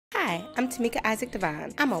Hi, I'm Tameika Isaac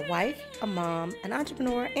Devine. I'm a wife, a mom, an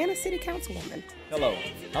entrepreneur, and a city councilwoman. Hello,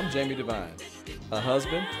 I'm Jamie Devine, a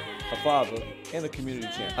husband, a father, and a community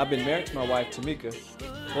champ. I've been married to my wife, Tameika,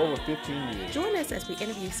 for over 15 years. Join us as we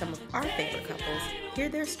interview some of our favorite couples, hear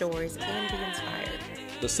their stories, and be inspired.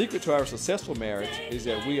 The secret to our successful marriage is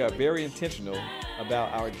that we are very intentional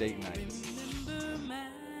about our date nights.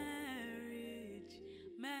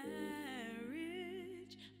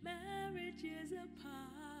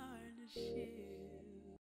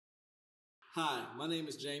 Hi, my name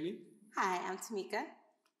is Jamie. Hi, I'm Tameika.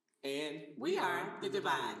 And we are the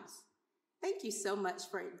Devines. Thank you so much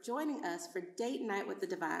for joining us for Date Night with the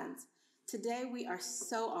Devines. Today we are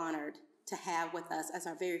so honored to have with us as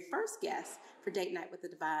our very first guest for Date Night with the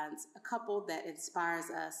Devines, a couple that inspires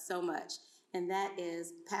us so much. And that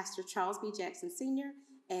is Pastor Charles B. Jackson Sr.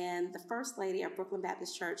 and the First Lady of Brookland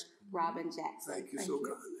Baptist Church, Robin Jackson. Thank you so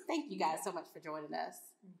much. Thank you guys so much for joining us.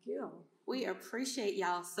 Thank you. We appreciate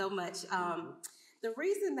y'all so much. The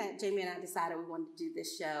reason that Jamie and I decided we wanted to do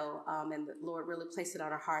this show, and the Lord really placed it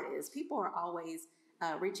on our heart, is people are always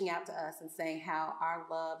reaching out to us and saying how our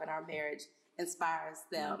love and our marriage inspires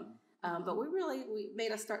them. But we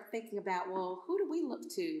made us start thinking about, well, who do we look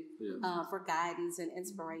to for guidance and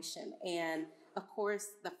inspiration? And of course,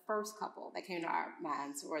 the first couple that came to our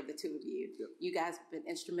minds were the two of you. Yep. You guys have been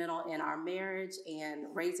instrumental in our marriage and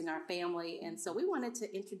raising our family. And so we wanted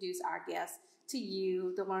to introduce our guests to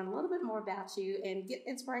you, to learn a little bit more about you and get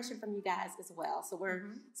inspiration from you guys as well. So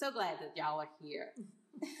we're so glad that y'all are here.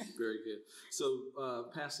 Very good. So,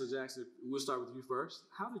 Pastor Jackson, we'll start with you first.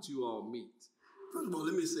 How did you all meet? First of all,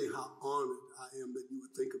 let me say how honored I am that you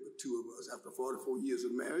would think of the two of us after 44 years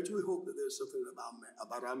of marriage. We hope that there's something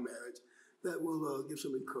about our marriage that will give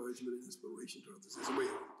some encouragement and inspiration to others as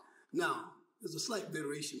well. Now, there's a slight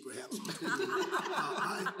variation perhaps between how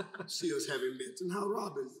I see us having met and how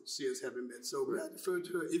Robin sees us having met. So I defer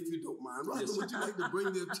to her if you don't mind. Robin, would you like to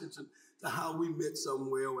bring the attention to how we met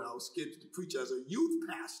somewhere when I was scheduled to preach as a youth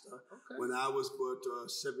pastor when I was but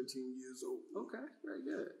 17 years old? Okay, very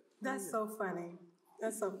good. That's so funny.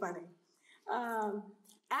 That's so funny.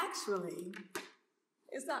 Actually,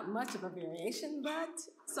 it's not much of a variation, but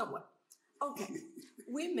somewhat. Okay,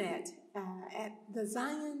 we met at the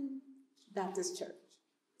Zion Baptist Church.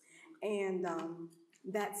 And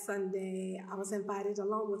that Sunday, I was invited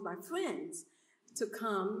along with my friends to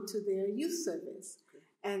come to their youth service.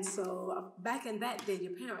 And so back in that day,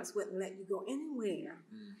 your parents wouldn't let you go anywhere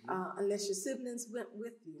unless your siblings went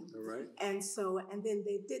with you. All right. And then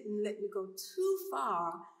they didn't let you go too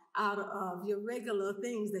far out of your regular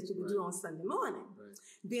things that you would do on Sunday morning. Right.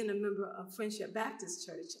 Being a member of Friendship Baptist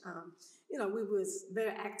Church, we was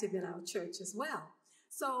very active in our church as well.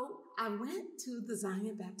 So I went to the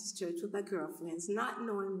Zion Baptist Church with my girlfriends, not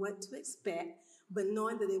knowing what to expect, but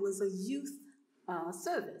knowing that it was a youth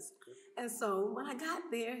service. Okay. And so when I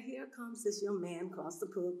got there, here comes this young man across the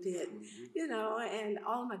pulpit, and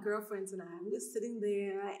all my girlfriends and I were sitting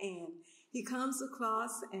there, and he comes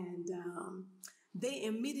across, and they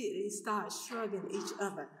immediately start shrugging each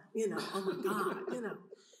other, oh my God,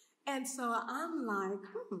 And so I'm like,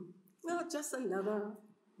 well, just another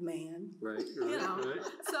man, right.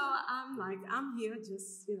 So I'm like, I'm here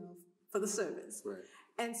just, for the service. Right.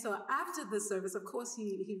 And so after the service, of course,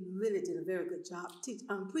 he really did a very good job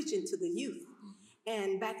preaching to the youth.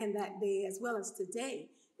 And back in that day, as well as today,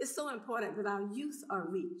 it's so important that our youth are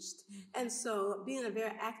reached. And so being a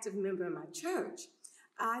very active member in my church,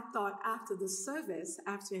 I thought after the service,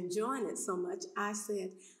 after enjoying it so much, I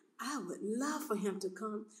said, I would love for him to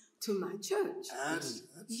come to my church.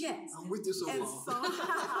 Yes. I'm with you so long.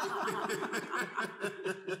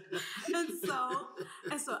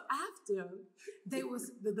 And so after, they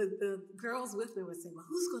was the girls with me would say, well,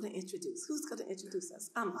 who's going to introduce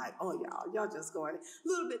us? I'm like, oh, y'all just going a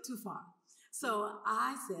little bit too far. So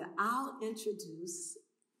I said, I'll introduce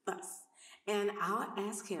us. And I'll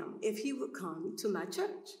ask him if he would come to my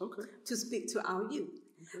church to speak to our youth.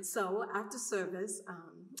 Okay. So after service,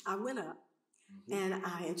 I went up and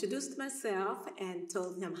I introduced myself and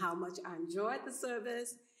told him how much I enjoyed the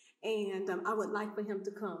service and I would like for him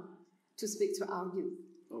to come to speak to our youth.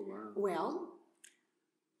 Oh, wow. Well,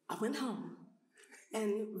 I went home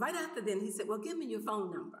and right after then he said, well, give me your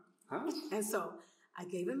phone number. Huh? And so I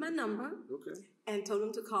gave him my number and told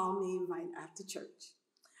him to call me right after church.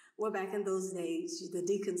 Well, back in those days, the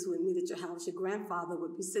deacons who would meet at your house, your grandfather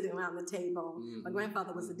would be sitting around the table. My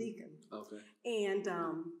grandfather was a deacon. Okay. And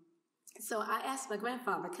so I asked my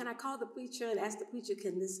grandfather, can I call the preacher and ask the preacher,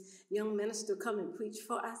 can this young minister come and preach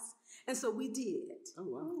for us? And so we did. Oh,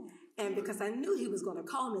 wow. And because I knew he was going to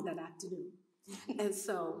call me that afternoon. And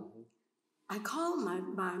so I called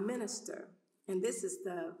my minister, and this is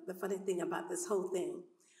the funny thing about this whole thing.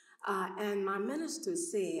 And my minister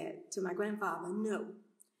said to my grandfather, no,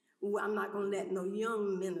 I'm not going to let no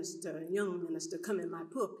young minister come in my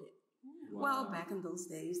pulpit. Wow. Well, back in those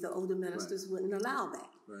days, the older ministers wouldn't allow that.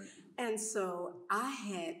 Right. And so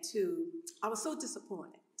I was so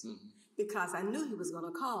disappointed because I knew he was going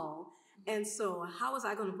to call. And so how was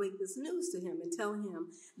I going to break this news to him and tell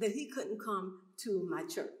him that he couldn't come to my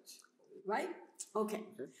church? Right? Okay.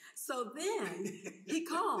 So then he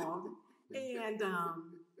called, and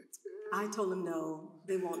I told him, no,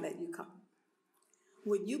 they won't let you come.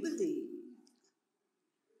 Would you believe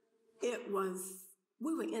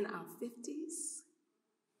we were in our 50s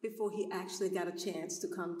before he actually got a chance to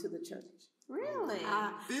come to the church. Really?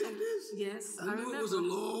 50s? Yes, I knew it was a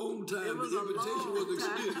long time. It was the invitation was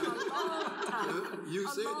extended. A long time. You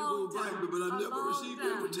said you were going to invite me, but I never received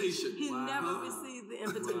the invitation. He never received the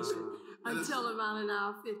invitation until around in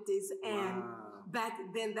our 50s. And back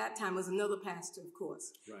then, that time was another pastor, of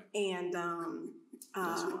course. Right. And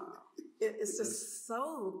it's just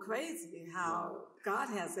so crazy how God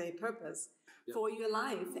has a purpose for your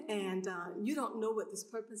life, and you don't know what this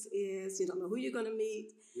purpose is. You don't know who you're going to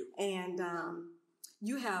meet, and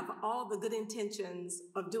you have all the good intentions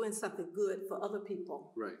of doing something good for other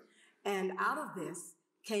people. Right. And out of this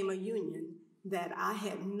came a union that I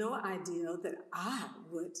had no idea that I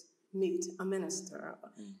would meet a minister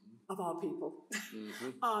of all people,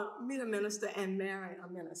 meet a minister and marry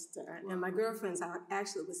a minister. And my girlfriends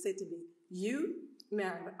actually would say to me, "You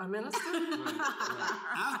marry a minister?"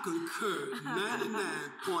 I concur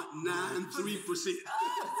 99.93%.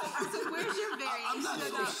 So where's your variation? I'm not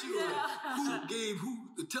so sure who gave who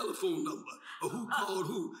the telephone number or who called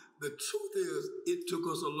who. The truth is, it took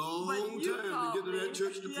us a long time to get to that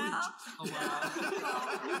church to preach. Oh, wow.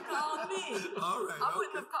 You called me. All right. I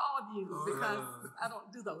wouldn't have called you because I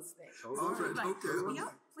don't do those things. All right. Like, Okay.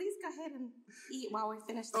 Please go ahead and eat while we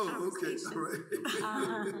finish the conversation. Okay. All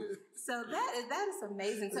right. So that is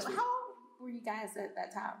amazing. So how old were you guys at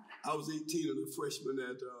that time? I was 18 and a freshman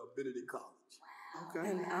at Benedict College. Wow. Okay.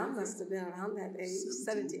 And I must have been around that age,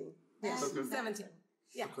 17. Yeah, 17.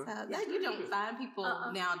 Yeah. Okay. You don't find people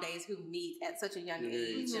nowadays who meet at such a young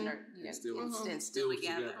age and are still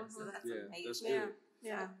together. So that's amazing. That's good.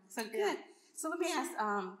 Yeah. So good. So let me ask.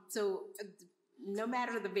 No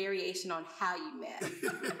matter the variation on how you met, I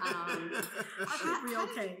think we're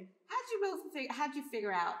okay. How'd you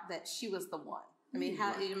figure out that she was the one? I mean,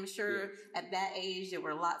 I'm sure at that age there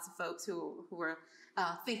were lots of folks who were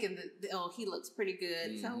thinking that he looks pretty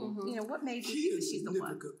good. So what made you think that she's the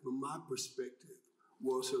one? From my perspective,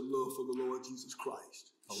 was her love for the Lord Jesus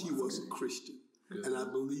Christ. She was a Christian, and I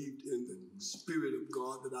believed in the Spirit of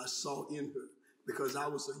God that I saw in her. Because I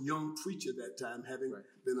was a young preacher that time, having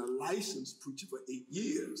been a licensed preacher for 8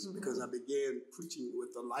 years, because I began preaching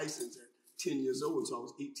with a license at 10 years old. So I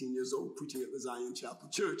was 18 years old preaching at the Zion Chapel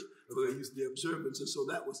Church for the Youth Day observance. And so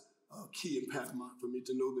that was key and paramount for me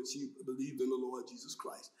to know that she believed in the Lord Jesus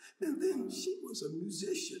Christ. And then she was a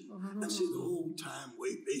musician. And she's the old time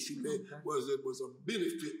way, basically, it was a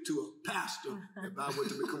benefit to a pastor, if I were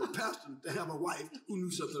to become a pastor, to have a wife who knew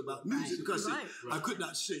something about music. Because I could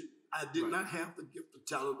not sing. I did not have the gift of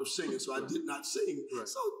talent of singing, so I did not sing.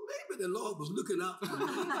 So maybe the Lord was looking out for me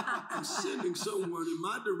and sending someone in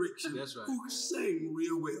my direction who sang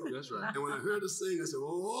real well. That's right. And when I heard her sing, I said,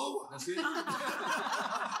 "Oh, that's it."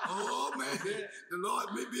 Oh man, the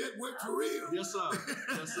Lord may be at work for real. Yes, sir.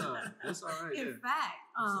 Yes, sir. That's all right. In fact,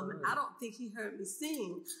 I don't think he heard me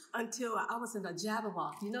sing until I was in a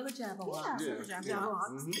Jabberwock. You know the Jabberwock? Yeah.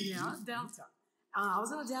 Jabberwock. Yeah, Delta. I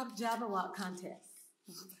was in a Jabberwock contest.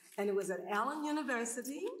 And it was at Allen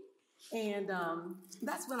University, and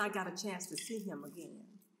that's when I got a chance to see him again.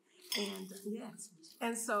 And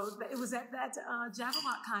and so it was at that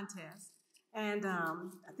Jabberwock contest, and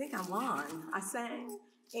I think I won. I sang,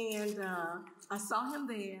 and I saw him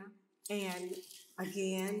there, and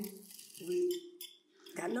again, we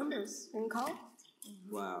got numbers and called.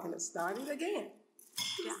 Wow. And it started again.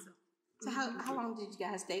 Yeah. So how long did you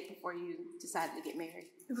guys date before you decided to get married?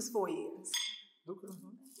 It was 4 years. Okay.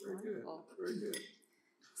 Very good. Very good.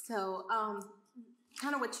 So,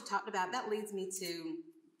 kind of what you talked about, that leads me to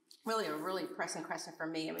a really pressing question for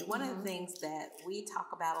me. I mean, one of the things that we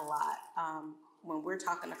talk about a lot when we're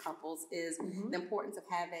talking to couples is the importance of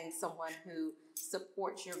having someone who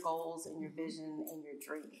supports your goals and your vision and your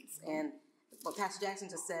dreams. And what Pastor Jackson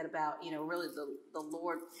just said about, really the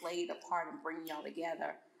Lord played a part in bringing y'all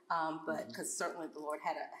together, but because certainly the Lord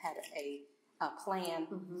had a plan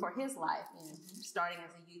for his life, starting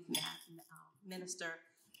as a youth minister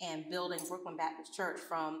and building Brookland Baptist Church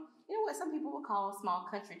from, you know, what some people would call a small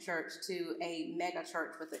country church to a mega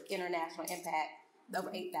church with an international impact, over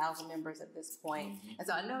 8,000 members at this point. And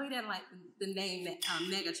so I know he didn't like the name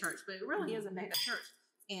mega church, but it really is a mega church.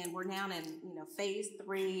 And we're now in, you know, phase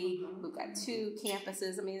 3. We've got 2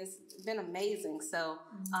 campuses. I mean, it's been amazing. So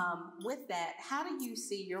with that, how do you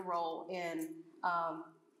see your role in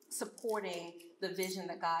supporting the vision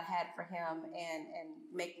that God had for him and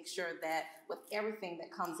making sure that with everything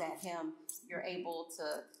that comes at him, you're able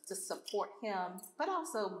to support him, but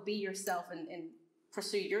also be yourself and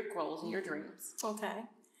pursue your goals and your dreams? Okay.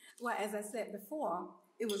 Well, as I said before,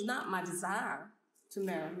 it was not my desire to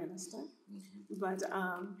marry a minister, but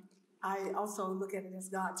I also look at it as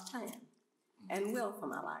God's plan and will for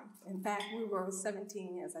my life. In fact, we were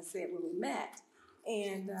 17, as I said, when we met,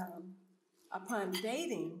 and upon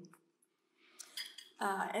dating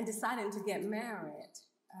and deciding to get married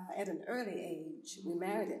at an early age, we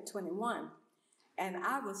married at 21, and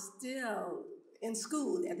I was still in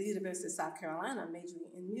school at the University of South Carolina, majoring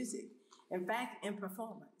in music. In fact, in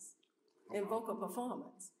performance, in vocal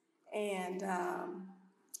performance. And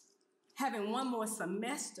having one more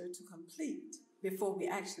semester to complete before we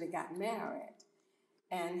actually got married,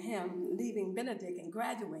 and him leaving Benedict and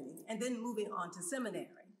graduating, and then moving on to seminary.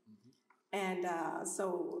 And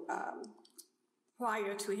so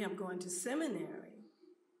prior to him going to seminary,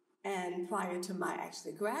 and prior to my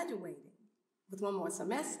actually graduating with one more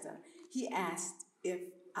semester, he asked if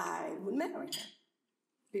I would marry him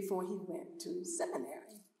before he went to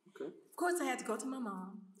seminary. Okay. Of course, I had to go to my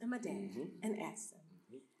mom and my dad and ask them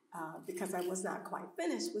because I was not quite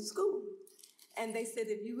finished with school. And they said,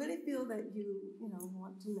 if you really feel that you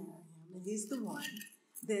want to marry him and he's the one,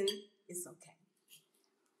 then it's okay.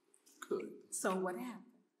 Good. So what happened?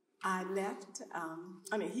 I left.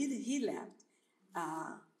 He left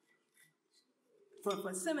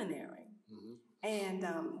for seminary. And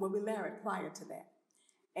we married prior to that.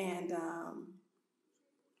 And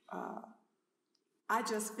I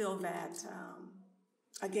just feel that,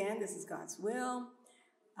 again, this is God's will.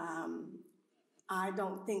 I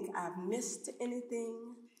don't think I've missed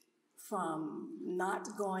anything from not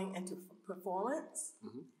going into performance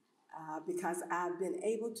because I've been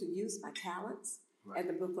able to use my talents at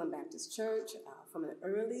the Brookland Baptist Church from an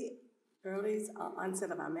early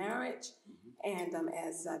onset of our marriage. And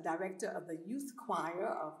as director of the youth choir,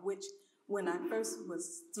 of which when I first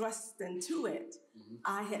was thrust into it,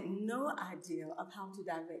 I had no idea of how to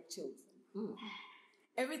direct children.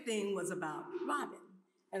 Everything was about Robin,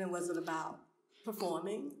 and it wasn't about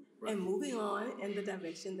performing and moving on in the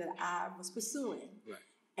direction that I was pursuing.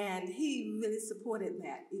 And he really supported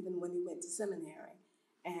that even when he went to seminary.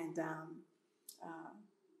 And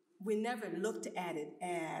we never looked at it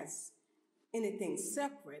as anything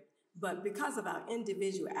separate, but because of our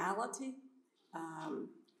individuality,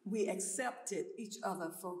 we accepted each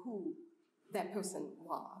other for who that person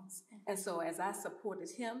was. And so as I supported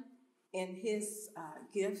him in his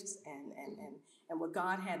gifts and what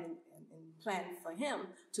God had in planned for him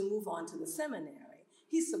to move on to the seminary,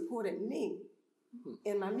 he supported me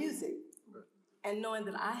in my music and knowing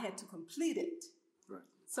that I had to complete it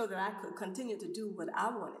so that I could continue to do what I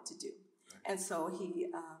wanted to do. And so he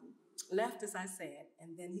left, as I said,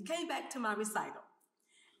 and then he came back to my recital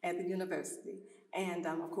at the university. And,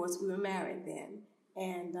 of course, we were married then.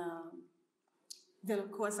 And then,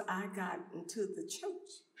 of course, I got into the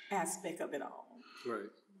church aspect of it all.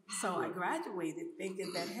 So I graduated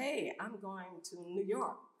thinking that, hey, I'm going to New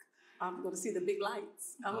York. I'm going to see the big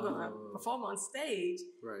lights. I'm going to perform on stage.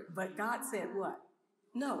 But God said what?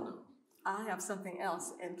 No, I have something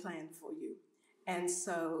else in plan for you. And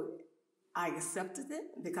so I accepted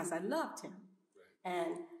it because I loved him.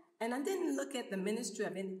 And I didn't look at the ministry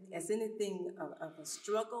as anything of a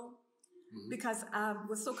struggle because I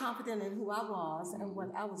was so confident in who I was and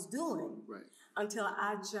what I was doing until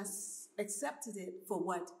I just accepted it for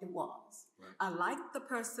what it was. I liked the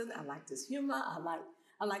person. I liked his humor.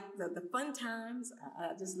 I liked the fun times.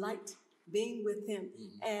 I just liked being with him.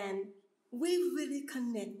 And we really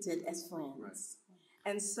connected as friends.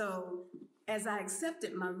 And so as I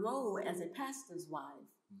accepted my role as a pastor's wife,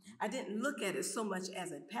 I didn't look at it so much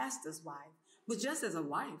as a pastor's wife, but just as a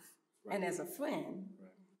wife and as a friend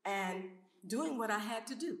and doing what I had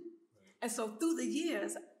to do. And so through the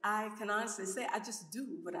years, I can honestly say I just do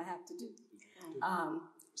what I have to do.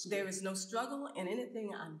 There is no struggle in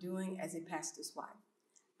anything I'm doing as a pastor's wife.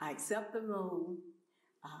 I accept the role.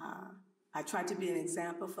 I try to be an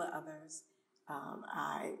example for others.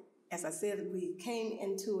 As I said, we came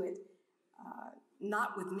into it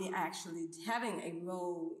not with me actually having a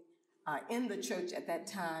role in the church at that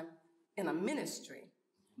time in a ministry,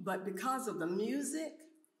 But because of the music,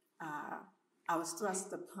 I was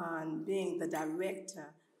thrust upon being the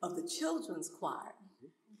director of the children's choir.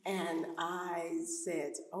 And I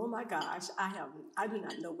said, oh my gosh, I do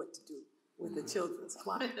not know what to do with the children's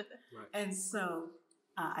choir. Right. And so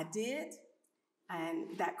I did,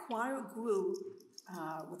 and that choir grew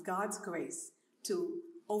with God's grace to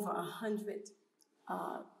over 100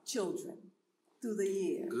 children through the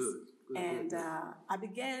years. Good. And I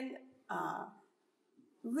began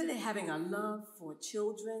really having a love for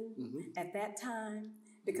children at that time,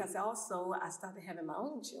 because also I started having my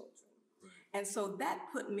own children. And so that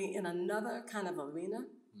put me in another kind of arena,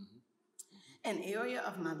 an area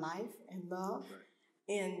of my life and love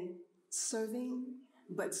in serving,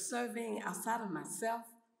 but serving outside of myself,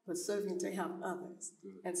 but serving to help others.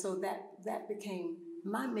 And so that became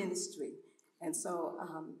my ministry. And so...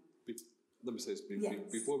 let me say this.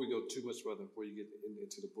 Before we go too much further, before you get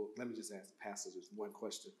into the book, let me just ask the pastor just one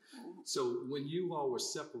question. So when you all were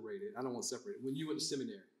separated, I don't want to separate, when you went to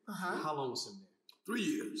seminary, how long was seminary? 3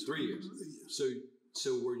 years. 3 years.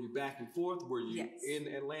 So were you back and forth? Were you in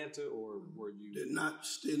Atlanta, or were you? Did not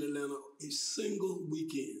stay in Atlanta a single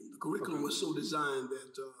weekend. The curriculum was so designed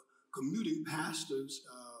that commuting pastors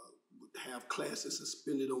would have classes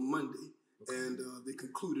suspended on Monday, and they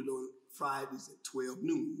concluded on Fridays at 12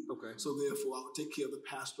 noon. Okay. So therefore, I would take care of the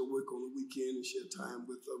pastoral work on the weekend and share time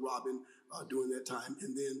with Robin during that time,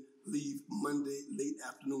 and then leave Monday late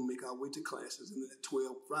afternoon, make our way to classes, and then at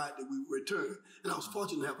 12 Friday we would return. And I was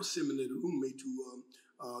fortunate to have a seminary roommate who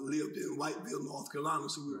lived in Whiteville, North Carolina,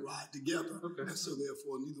 so we would ride together. Okay. And so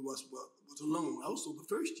therefore, neither of us was alone. Also, the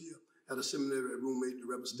first year, had a seminary roommate, the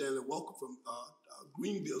Reverend Stanley Walker from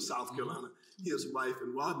Greenville, South Carolina. His wife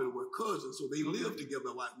and Robin were cousins, so they lived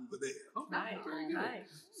together while we were there. Nice. Nice.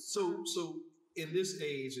 So in this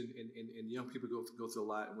age, and young people go through a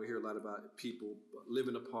lot, and we hear a lot about people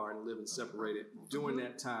living apart and living separated. During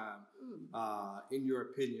that time, in your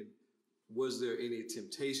opinion, was there any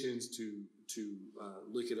temptations to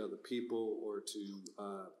look at other people or to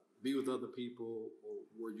be with other people, or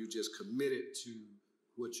were you just committed to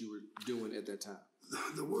what you were doing at that time?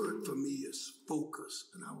 The word for me is focus,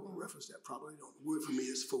 and I will reference that probably later on. The word for me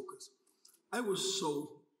is focus. I was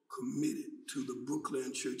so committed to the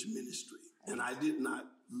Brookland Church ministry, and I did not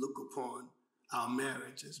look upon our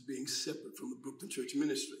marriage as being separate from the Brookland Church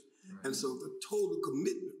ministry. And so the total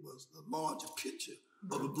commitment was the larger picture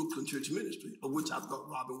of the Brookland Church ministry, of which I thought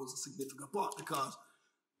Robin was a significant part, because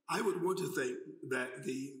I would want to think that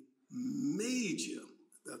the major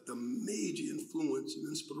influence and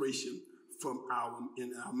inspiration from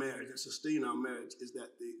in our marriage and sustain our marriage is that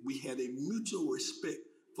we had a mutual respect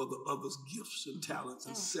for the other's gifts and talents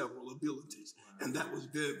and several abilities. And that was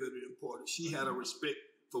very, very important. She had a respect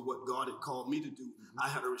for what God had called me to do. I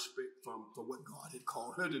had a respect for what God had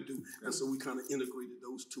called her to do. And so we kind of integrated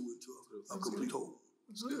those two into a complete whole.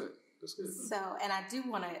 That's good. That's good. So, and I do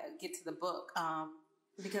want to get to the book,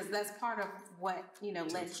 because that's part of what,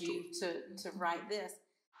 led you to write this.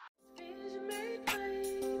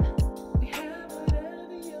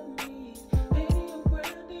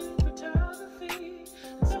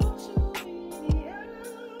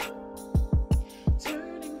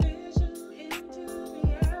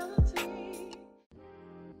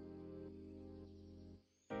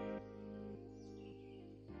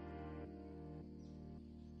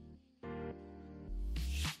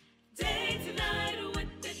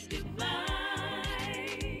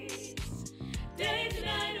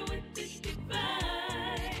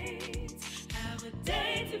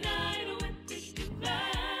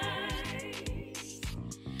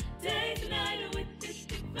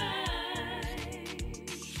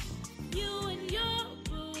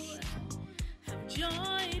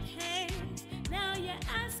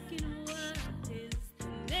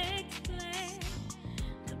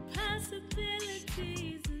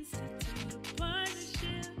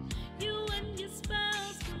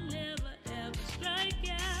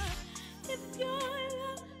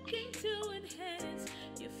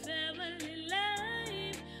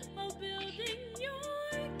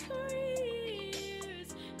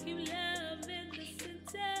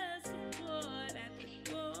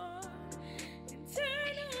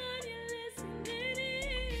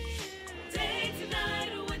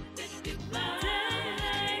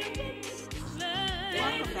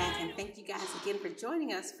 Again for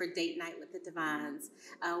joining us for Date Night with the Devines.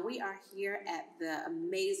 We are here at the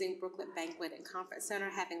amazing Brookland Banquet and Conference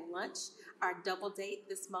Center having lunch, our double date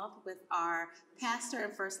this month with our pastor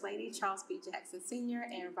and First Lady, Charles B. Jackson Sr.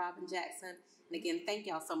 and Robin Jackson. And again, thank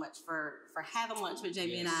y'all so much for having lunch with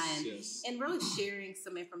Jamie and I and really sharing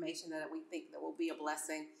some information that we think that will be a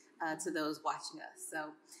blessing to those watching us.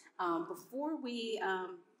 So before we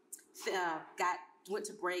went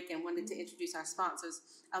to break and wanted to introduce our sponsors,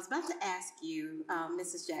 I was about to ask you,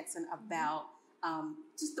 Mrs. Jackson, about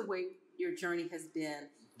just the way your journey has been.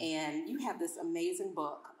 And you have this amazing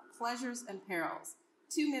book, Pleasures and Perils.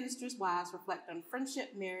 Two ministers' wives reflect on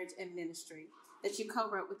friendship, marriage, and ministry, that you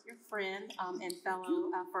co-wrote with your friend and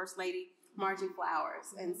fellow First Lady, Margie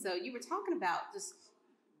Flowers. And so you were talking about just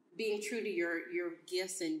being true to your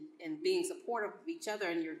gifts and being supportive of each other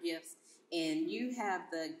and your gifts. And you have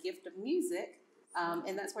the gift of music,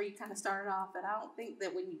 and that's where you kind of started off. And I don't think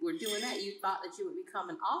that when you were doing that, you thought that you would become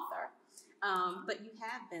an author, but you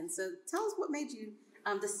have been. So tell us what made you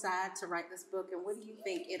decide to write this book, and what do you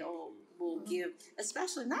think will give,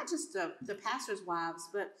 especially not just the pastors' wives,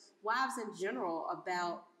 but wives in general,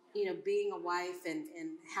 about being a wife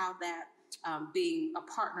and how that being a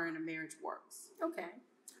partner in a marriage works. Okay.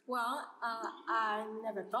 Well, I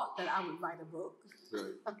never thought that I would write a book.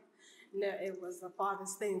 Right. No, it was the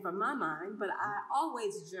farthest thing from my mind, but I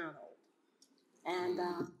always journaled. And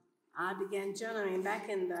I began journaling back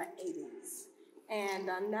in the 80s. And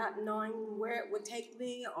not knowing where it would take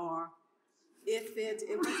me, or if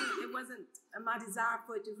it wasn't my desire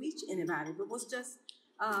for it to reach anybody, but was just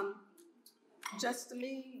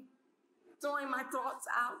me throwing my thoughts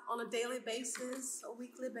out on a daily basis, a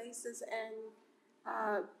weekly basis,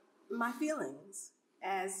 and my feelings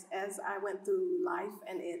as I went through life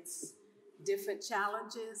and its different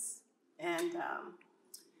challenges and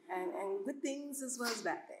good things as well as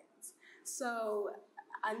bad things. So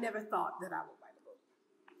I never thought that I would write a book.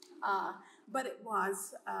 But it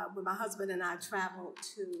was when my husband and I traveled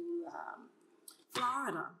to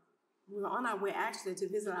Florida. We were on our way actually to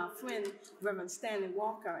visit our friend, Reverend Stanley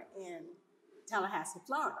Walker, in Tallahassee,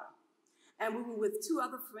 Florida. And we were with two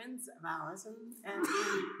other friends of ours, and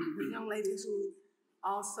the young lady who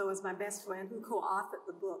also is my best friend, who co-authored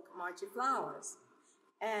the book, Margie Flowers,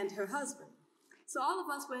 and her husband. So all of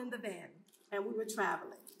us were in the van, and we were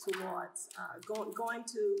traveling towards, going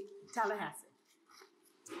to Tallahassee.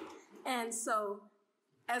 And so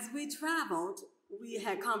as we traveled, we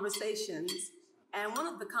had conversations, and one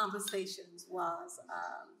of the conversations was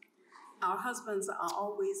our husbands are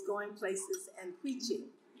always going places and preaching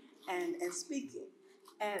and speaking.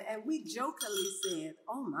 And we jokingly said,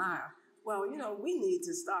 oh my, well, we need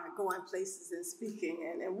to start going places and speaking,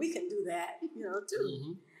 and we can do that, too.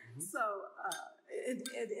 Mm-hmm. So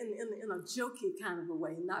in a jokey kind of a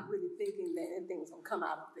way, not really thinking that anything was going to come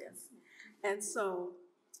out of this. And so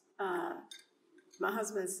my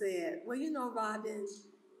husband said, well, Robin,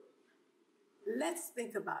 let's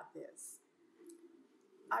think about this.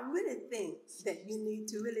 I really think that you need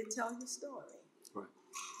to really tell your story. Right.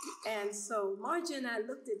 And so Margie and I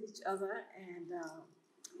looked at each other, and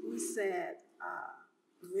we said,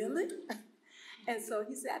 really? And so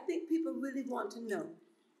he said, I think people really want to know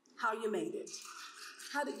how you made it.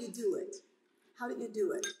 How did you do it? How did you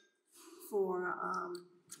do it for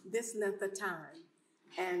this length of time,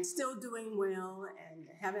 and still doing well, and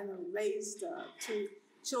having raised two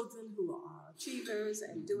children who are achievers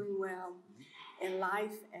and doing well in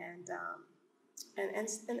life, and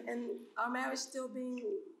our marriage still being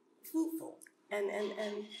fruitful and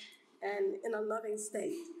in a loving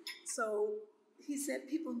state. So he said,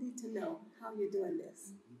 people need to know how you're doing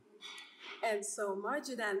this. And so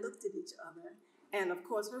Margie and I looked at each other, and of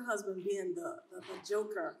course her husband being the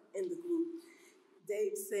joker in the group,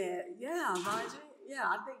 Dave said, yeah, Margie, yeah,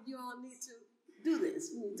 I think you all need to do this.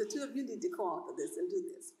 The two of you need to co-author this and do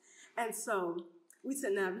this. And so we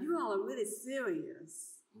said, now, if you all are really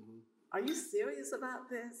serious, are you serious about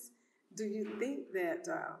this? Do you think that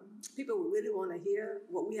people would really want to hear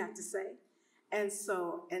what we have to say? And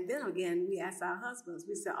then again, we asked our husbands,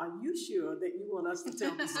 we said, are you sure that you want us to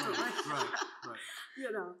tell the story? Right.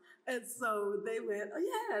 And so they went, oh,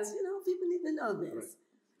 yes, people need to know this. Right.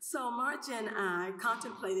 So Margie and I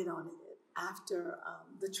contemplated on it after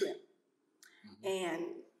the trip and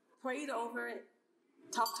prayed over it,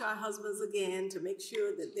 talked to our husbands again to make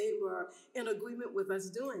sure that they were in agreement with us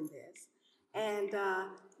doing this. And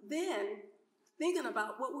then thinking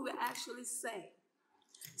about what we would actually say.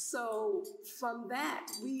 So from that,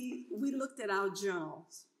 we looked at our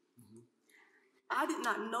journals. I did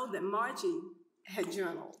not know that Margie had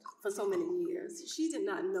journaled for so many years. She did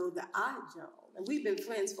not know that I had journaled. And we've been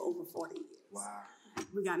friends for over 40 years. Wow.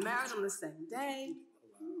 We got married on the same day,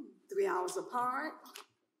 3 hours apart.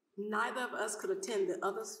 Neither of us could attend the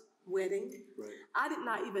other's wedding. Right. I did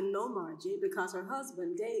not even know Margie because her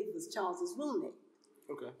husband, Dave, was Charles's roommate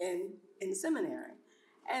in the seminary.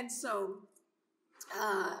 And so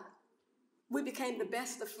we became the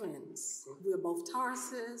best of friends. We were both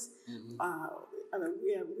Tauruses.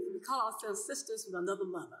 We call ourselves sisters from another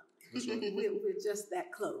mother. We're just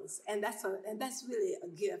that close, and that's really a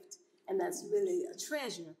gift, and that's really a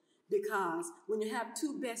treasure, because when you have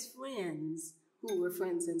two best friends who were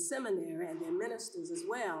friends in seminary and they're ministers as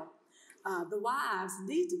well, the wives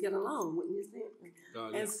need to get along, wouldn't you think?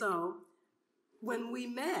 Yeah. And so when we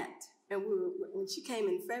met, and when she came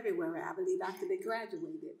in February, I believe after they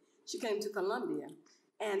graduated, she came to Columbia,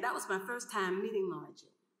 and that was my first time meeting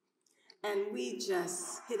Margie, and we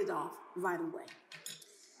just hit it off right away.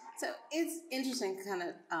 So it's interesting, kind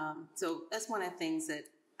of. So that's one of the things that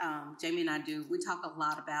Jamie and I do. We talk a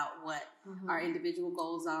lot about what our individual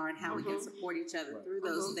goals are and how we can support each other through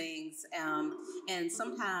those things. And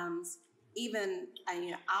sometimes even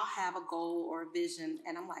I'll have a goal or a vision,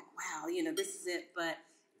 and I'm like, wow, this is it. But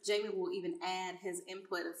Jamie will even add his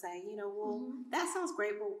input and say, well, that sounds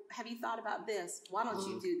great. Well, have you thought about this? Why don't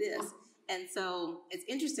you do this? And so it's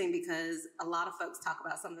interesting because a lot of folks talk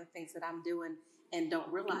about some of the things that I'm doing and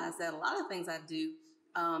don't realize that a lot of things I do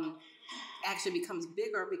actually becomes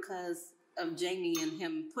bigger because of Jamie and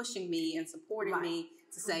him pushing me and supporting me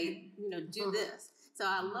to say, do this. So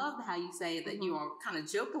I love how you say that you are kind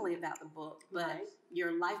of jokingly about the book, but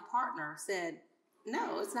your life partner said,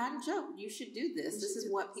 no, it's not a joke. You should do this. This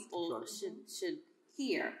is what people should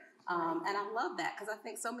hear. And I love that, because I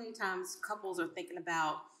think so many times couples are thinking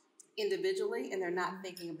about individually and they're not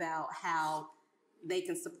thinking about how they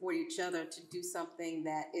can support each other to do something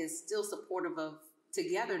that is still supportive of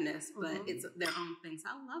togetherness, but it's their own thing. So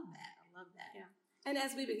I love that. Yeah. And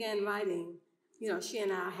as we began writing, she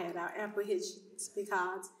and I had our apprehensions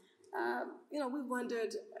because, we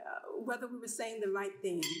wondered whether we were saying the right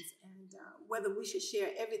things and whether we should share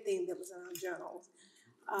everything that was in our journals.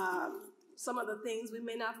 Some of the things we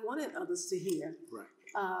may not have wanted others to hear. Right.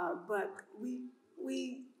 But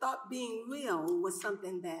we thought being real was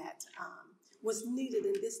something that was needed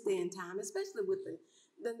in this day and time, especially with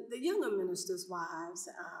the younger ministers' wives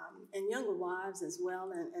and younger wives as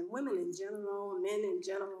well, and women in general, men in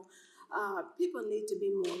general. People need to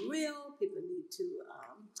be more real. People need to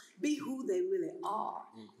be who they really are.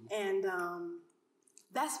 And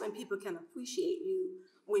that's when people can appreciate you,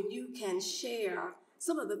 when you can share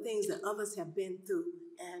some of the things that others have been through,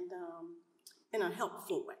 and in a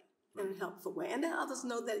helpful way. And then others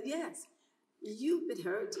know that, yes, you've been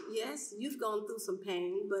hurt. Yes, you've gone through some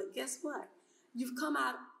pain, but guess what? You've come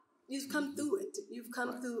through it. You've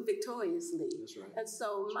come through victoriously. That's right. And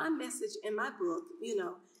so my message in my book,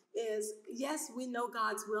 is, yes, we know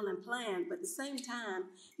God's will and plan, but at the same time,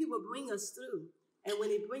 He will bring us through. And when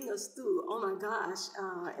He brings us through, oh my gosh,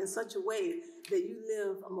 in such a way that you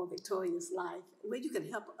live a more victorious life, where you can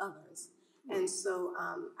help others. And so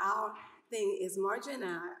our thing is, Margie and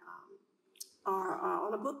I are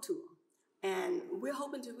on a book tour. And we're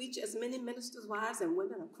hoping to reach as many ministers' wives and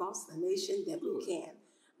women across the nation that we can.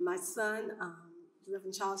 My son,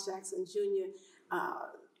 Reverend Charles Jackson Jr.,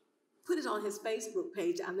 put it on his Facebook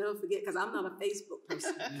page. I'll never forget, because I'm not a Facebook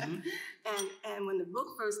person. And when the book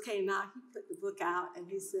first came out, he put the book out and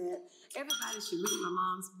he said, everybody should read my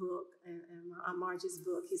mom's book and Margie's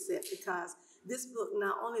book. He said, because this book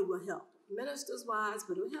not only will help ministers' wives,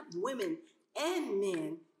 but it will help women and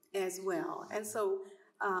men as well. And so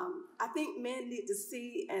I think men need to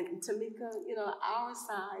see, and Tameika, our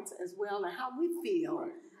sides as well, and how we feel,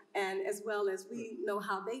 and as well as we know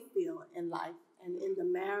how they feel in life and in the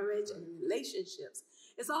marriage and in relationships.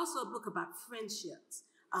 It's also a book about friendships.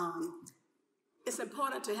 It's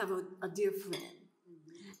important to have a dear friend.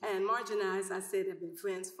 And Margie and I, as I said, have been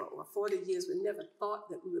friends for over 40 years. We never thought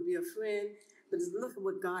that we would be a friend, but look at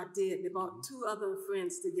what God did. They brought two other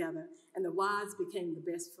friends together, and the wives became the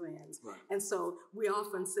best friends. Right. And so we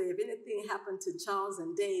often say, if anything happened to Charles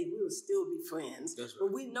and Dave, we would still be friends. That's right.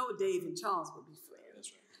 But we know Dave and Charles would be friends.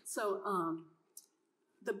 That's right. So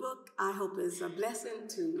the book, I hope, is a blessing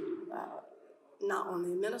to not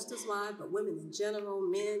only ministers' wives, but women in general,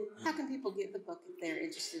 men. How can people get the book if they're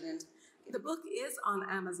interested in? The book is on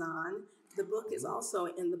Amazon. The book is also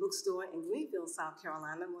in the bookstore in Greenville, South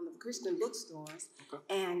Carolina, one of the Christian bookstores.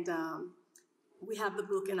 Okay. And we have the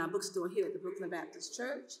book in our bookstore here at the Brookland Baptist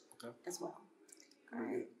Church as well.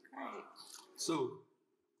 Great. So,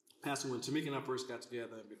 Pastor, when Tameika and I first got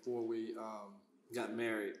together, before we got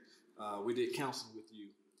married, we did counseling with you.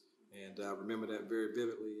 And I remember that very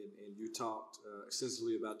vividly. And you talked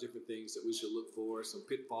extensively about different things that we should look for, some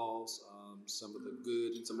pitfalls, some of the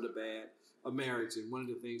good and some of the bad of marriage. And one of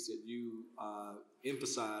the things that you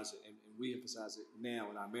emphasize, and we emphasize it now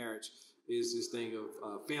in our marriage, is this thing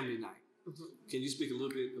of family night. Can you speak a little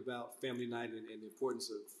bit about family night and the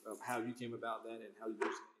importance of how you came about that and how you used it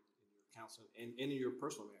in your counseling and in your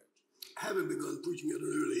personal marriage? Having begun preaching at an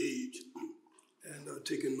early age and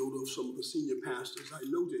taking note of some of the senior pastors, I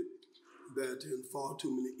noted that in far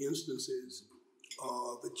too many instances,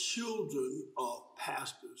 the children of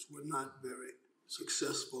pastors were not very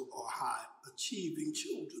successful or high-achieving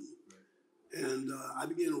children. Right. And I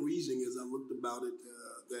began reasoning as I looked about it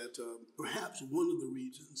that perhaps one of the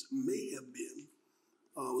reasons may have been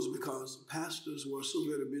was because pastors were so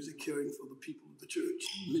very busy caring for the people of the church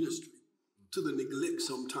ministry to the neglect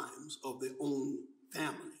sometimes of their own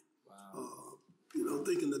family. Wow.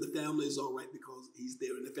 Thinking that the family is all right because he's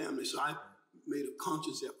there in the family. So I made a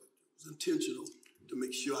conscious effort. It was intentional to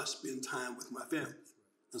make sure I spend time with my family.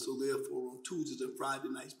 And so therefore on Tuesdays and Friday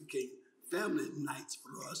nights became family nights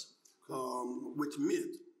for us, which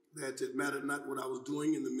meant that it mattered not what I was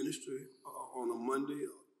doing in the ministry on a Monday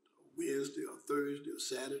or Wednesday or Thursday or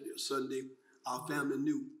Saturday or Sunday. Our family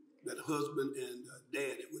knew that husband and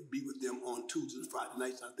dad would be with them on Tuesdays and Friday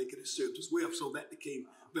nights. I think it has served us well. So that became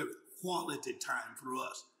very quality time for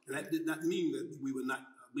us. And that did not mean that we would not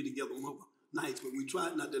be together on other nights, but we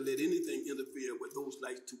tried not to let anything interfere with those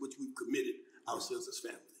nights to which we've committed ourselves as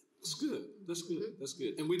family. That's good. That's good. That's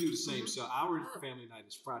good. And we do the same. So our family night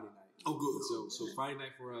is Friday night. Oh, good. So Friday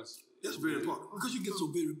night for us. That's very important because you get so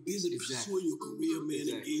very busy pursuing your career, man,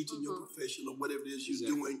 engaged in your profession or whatever it is you're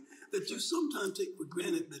doing, that you sometimes take for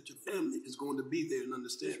granted that your family is going to be there and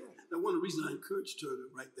understand. Now, one of the reasons I encouraged her to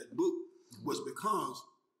write that book was because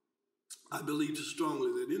I believe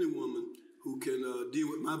strongly that any woman who can deal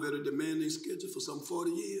with my very demanding schedule for some 40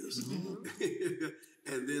 years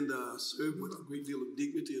and then serve with a great deal of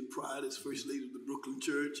dignity and pride as First Lady of the Brookland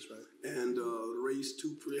Church and raise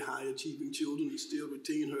two pretty high-achieving children and still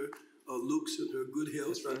retain her looks and her good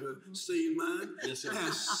health and her sane mind has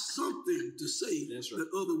something to say that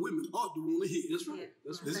other women ought to want to hear. That's right.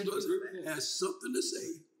 That's right. Has something to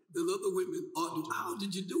say that other women ought to. How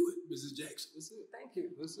did you do it, Mrs. Jackson? That's it. Thank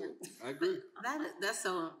you. That's it. I agree. That's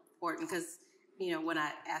so important because, when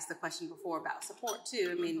I asked the question before about support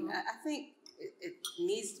too, I mean, I think it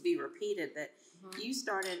needs to be repeated that you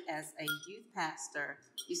started as a youth pastor.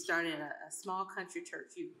 You started a small country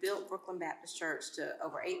church. You built Brookland Baptist Church to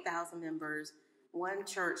over 8,000 members, one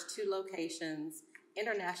church, 2 locations,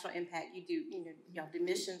 international impact. You do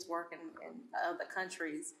missions work in other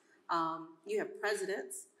countries. You have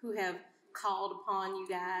presidents who have called upon you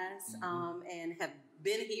guys and have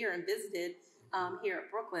been here and visited here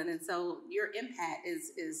at Brookland. And so your impact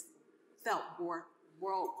is felt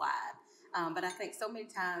worldwide. But I think so many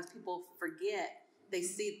times people forget, they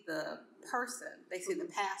see the person, they see the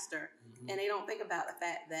pastor, and they don't think about the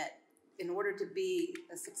fact that in order to be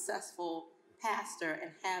a successful pastor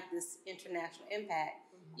and have this international impact,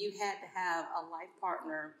 you had to have a life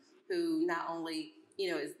partner who not only,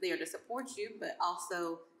 is there to support you, but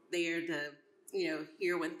also there to,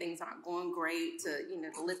 hear when things aren't going great, to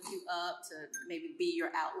lift you up, to maybe be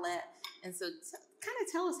your outlet. And so kind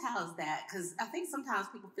of tell us how is that? Because I think sometimes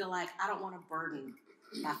people feel like I don't want to burden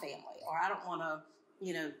my family, or I don't want to,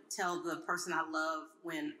 tell the person I love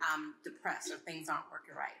when I'm depressed or things aren't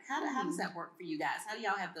working right. How does that work for you guys? How do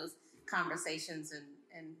y'all have those conversations,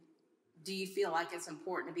 and do you feel like it's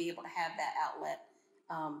important to be able to have that outlet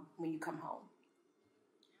when you come home?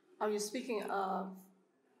 Are you speaking of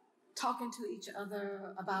talking to each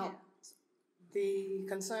other about the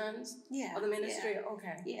concerns of the ministry? Yeah.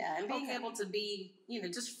 Okay. Yeah, and being able to be,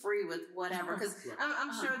 just free with whatever. Because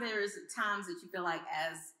I'm sure there's times that you feel like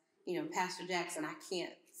as, Pastor Jackson, I've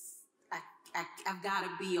got to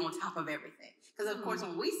be on top of everything. Because, of course,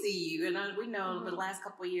 when we see you, and we know the last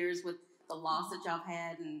couple of years with the loss that y'all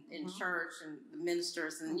had in church and the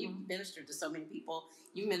ministers, and you've ministered to so many people.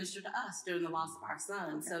 You ministered to us during the loss of our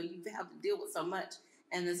son. So you have to deal with so much.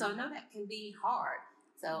 And then, so I know that can be hard.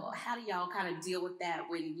 So how do y'all kind of deal with that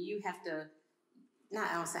when you have to,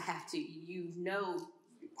 not I don't say have to,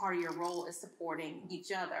 part of your role is supporting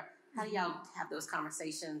each other. How do y'all have those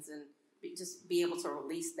conversations and just be able to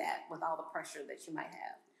release that with all the pressure that you might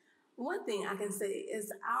have? One thing I can say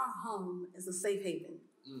is our home is a safe haven,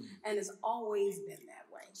 and it's always been that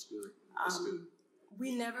way. That's good. That's good.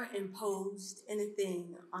 We never imposed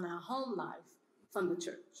anything on our home life from the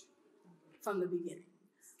church, from the beginning.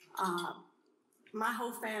 My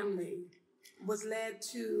whole family was led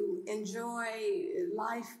to enjoy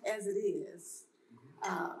life as it is.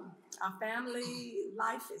 Our family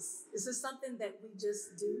life is just something that we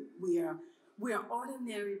just do. We are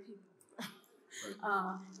ordinary people.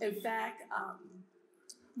 In fact,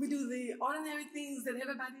 we do the ordinary things that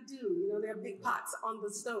everybody do. There are big pots on the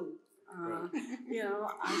stove. You know,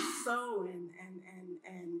 I sew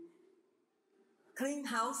and clean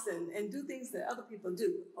house and do things that other people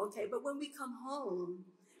do. Okay, but when we come home,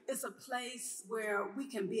 it's a place where we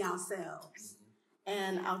can be ourselves,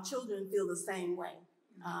 and our children feel the same way.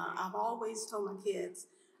 I've always told my kids,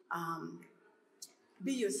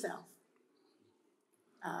 be yourself.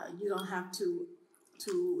 You don't have to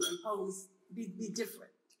impose, be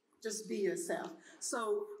different. Just be yourself.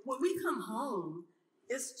 So when we come home,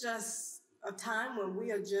 it's just a time when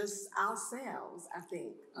we are just ourselves, I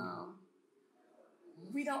think.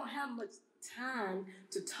 We don't have much time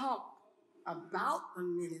to talk about the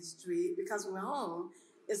ministry because when we're home,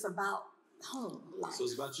 it's about home life. So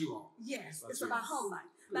it's about you all. Yes, it's about home life.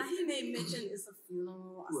 Now, he may mention it's a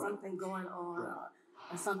funeral or something going on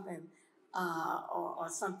or something. Or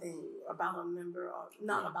something about a member, or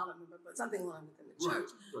not about a member, but something on within the church.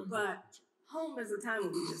 Right. But home is a time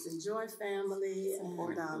when we just enjoy family and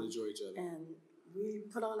enjoy each other. And we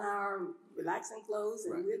put on our relaxing clothes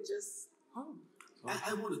and we're just home.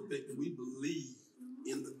 I want to think that we believe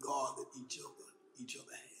in the God that each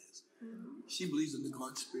other has. She believes in the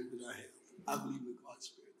God spirit that I have. I believe in the God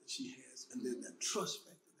spirit that she has, and then that trust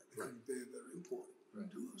factor that becomes very, very important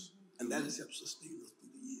to us, and that has helped sustain us through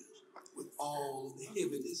the years. With all the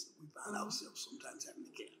heaviness that we find ourselves sometimes having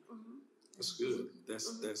to carry. That's good.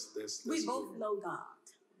 That's we both know God.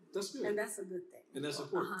 That's good. And that's a good thing. And that's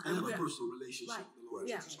important. And have a personal relationship with the Lord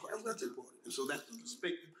Jesus Christ. That's important. And so that's the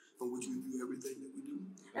perspective from which we view everything that we do.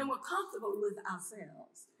 And we're comfortable with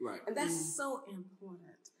ourselves. Right. And that's so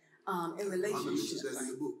important in relationships. That in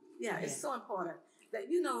the book. Yeah, it's so important that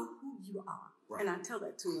you know who you are. Right. And I tell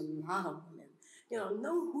that to a lot of women. You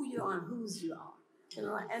know who you are and whose you are. You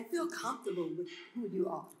know, and feel comfortable with who you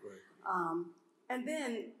are. Right. And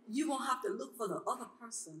then you won't have to look for the other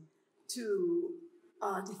person to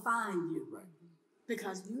define you. Right.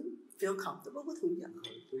 Because you feel comfortable with who you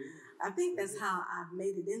are. I think that's how I've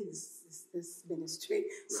made it in this ministry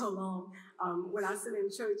so long. When I sit in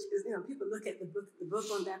church, you know, people look at the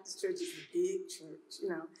Brookland Baptist Church is a big church, you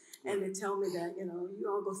know, and they tell me that, you know, you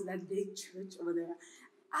all go to that big church over there.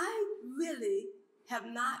 I really have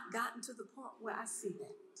not gotten to the point where I see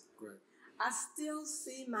that. Right. I still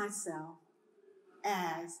see myself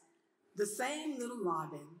as the same little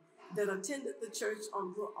Robin that attended the church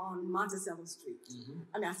on Monticello Street.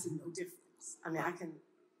 I mean, I see no difference. I mean,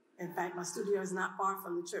 in fact, my studio is not far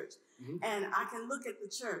from the church. And I can look at the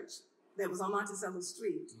church that was on Monticello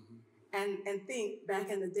Street and think back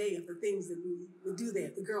in the day of the things that we would do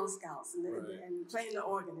there, the Girl Scouts and playing the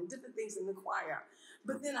organ and different things in the choir.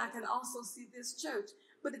 But then I can also see this church,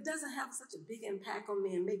 but it doesn't have such a big impact on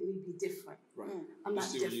me and make me be different. Right. I'm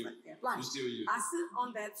not different. Right. You're still you. I sit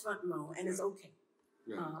on that front row and it's okay.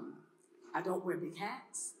 Right. I don't wear big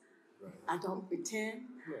hats. Right. I don't pretend.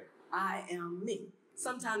 Right. I am me.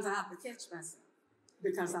 Sometimes I have to catch myself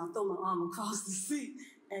because I'll throw my arm across the seat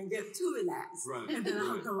and get too relaxed. Right. And then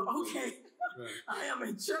I'll go, okay, I am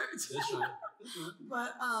in church. That's right.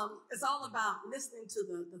 But it's all about listening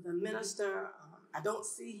to the minister. I don't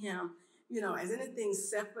see him, you know, as anything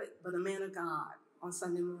separate but a man of God on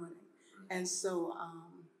Sunday morning. And so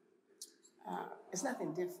it's nothing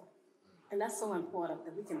different. And that's so important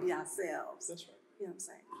that we can be ourselves. That's right. You know what I'm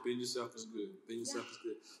saying? Being yourself is good. Being yourself is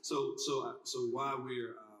good. So while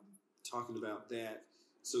we're talking about that,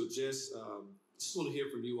 so just want to hear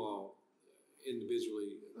from you all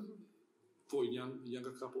individually for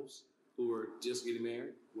younger couples who are just getting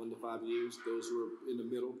married, 1 to 5 years, those who are in the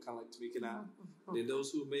middle, kind of like Tameika and I, then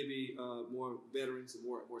those who may be more veterans and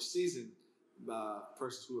more seasoned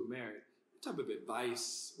persons who are married. What type of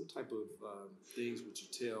advice, what type of things would you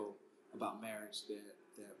tell about marriage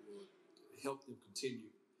that will help them continue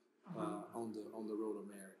on the road of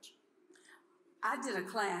marriage? I did a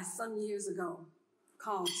class some years ago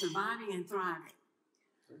called Surviving and Thriving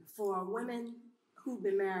for women who've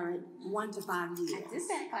been married 1 to 5 years. I did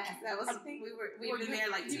that class. That was we've been there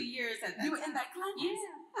like 2 years at that. You were in that class?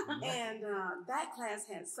 Yeah. And that class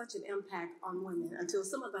had such an impact on women until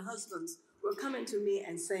some of the husbands were coming to me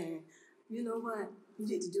and saying, you know what, you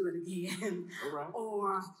need to do it again. All right.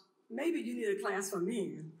 Or maybe you need a class for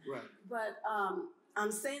men. Right. But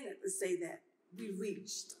I'm saying that to say that we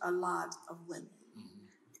reached a lot of women.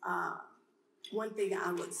 One thing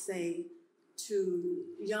I would say to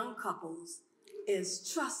young couples is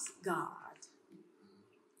trust God.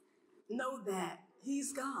 Know that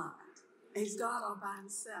He's God. He's God all by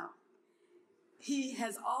Himself. He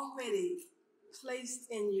has already placed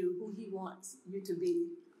in you who He wants you to be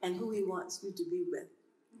and who He wants you to be with,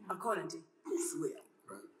 according to His will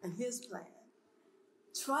and His plan.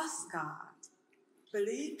 Trust God,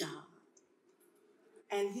 believe God,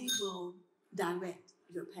 and He will direct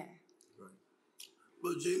your path. Right.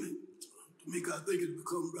 But Jamie, Tameika, I think it's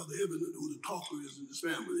become rather evident who the talker is in this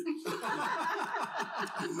family.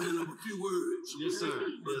 I'm a man of a few words. Yes, sir.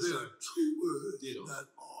 But Yes, there sir. are two words Ditto. that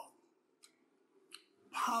are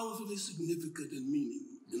powerfully significant in meaning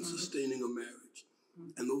in sustaining a marriage.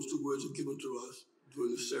 And those two words are given to us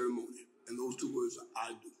during the ceremony. And those two words are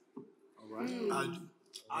I do. All right. I do.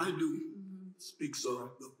 I do speaks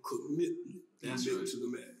of the commitment That's made right. to the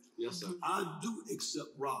marriage. Yes, sir. I do accept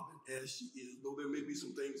Robin as she is, though there may be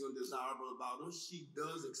some things undesirable about her. She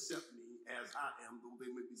does accept me as I am, though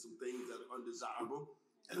there may be some things that are undesirable.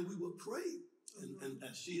 And we will pray. And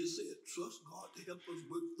as she has said, trust God to help us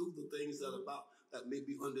work through the things that may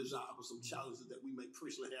be undesirable, some challenges that we may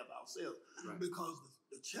personally have ourselves. Right. Because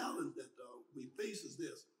the challenge that we face is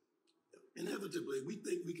this. Inevitably, we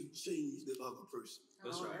think we can change the other person.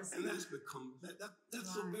 That's right. And that's become,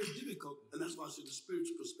 that's so very difficult. And that's why I said the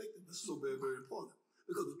spiritual perspective is so very, very important.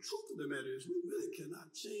 Because the truth of the matter is we really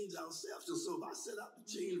cannot change ourselves. And so if I set out to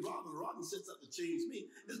change Robin sets out to change me,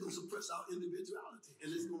 it's going to suppress our individuality. And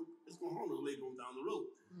it's going to harm us later on down the road.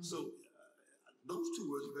 So those two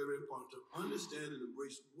words are very important to understand and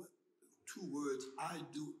embrace what two words I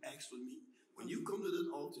do actually mean. When you come to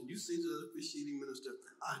that altar and you say to the officiating minister,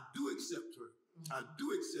 I do accept her, I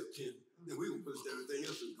do accept him, then we're going to put everything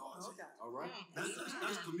else in God's hand. All right.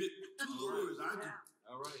 That's commitment. Two words I do.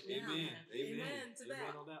 All right. Yeah. Amen. Amen to that.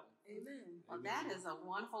 Amen on that one. Amen. Well, that is a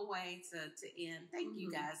wonderful way to end. Thank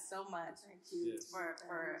you guys so much Yes. for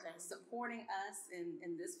supporting us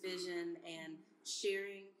in this vision and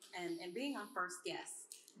sharing and being our first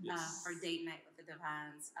guest Yes. for Date Night with the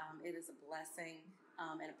Devines. It is a blessing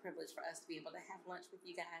and a privilege for us to be able to have lunch with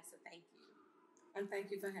you guys. So thank you. And thank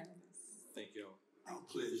you for having us. Thank y'all. Our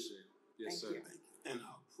pleasure. Yes, Thank sir. you. Thank you. And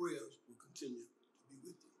our prayers will continue to be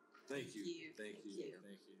with you. Thank you. Thank Thank you. you.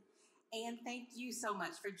 Thank you. And thank you so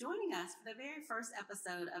much for joining us for the very first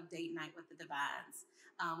episode of Date Night with the Devines.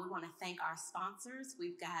 We want to thank our sponsors.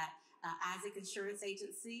 We've got Isaac Insurance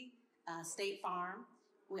Agency, State Farm.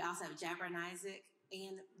 We also have Jabber and Isaac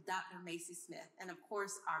and Dr. Macy Smith. And of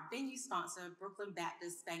course, our venue sponsor, Brookland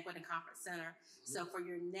Baptist Banquet and Conference Center. So for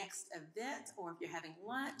your next event, or if you're having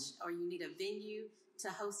lunch, or you need a venue to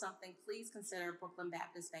host something, please consider Brookland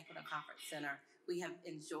Baptist Banquet and Conference Center. We have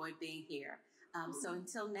enjoyed being here. So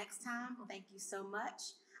until next time, thank you so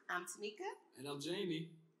much. I'm Tameika. And I'm Jamie.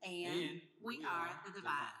 And we are the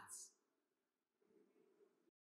Devines.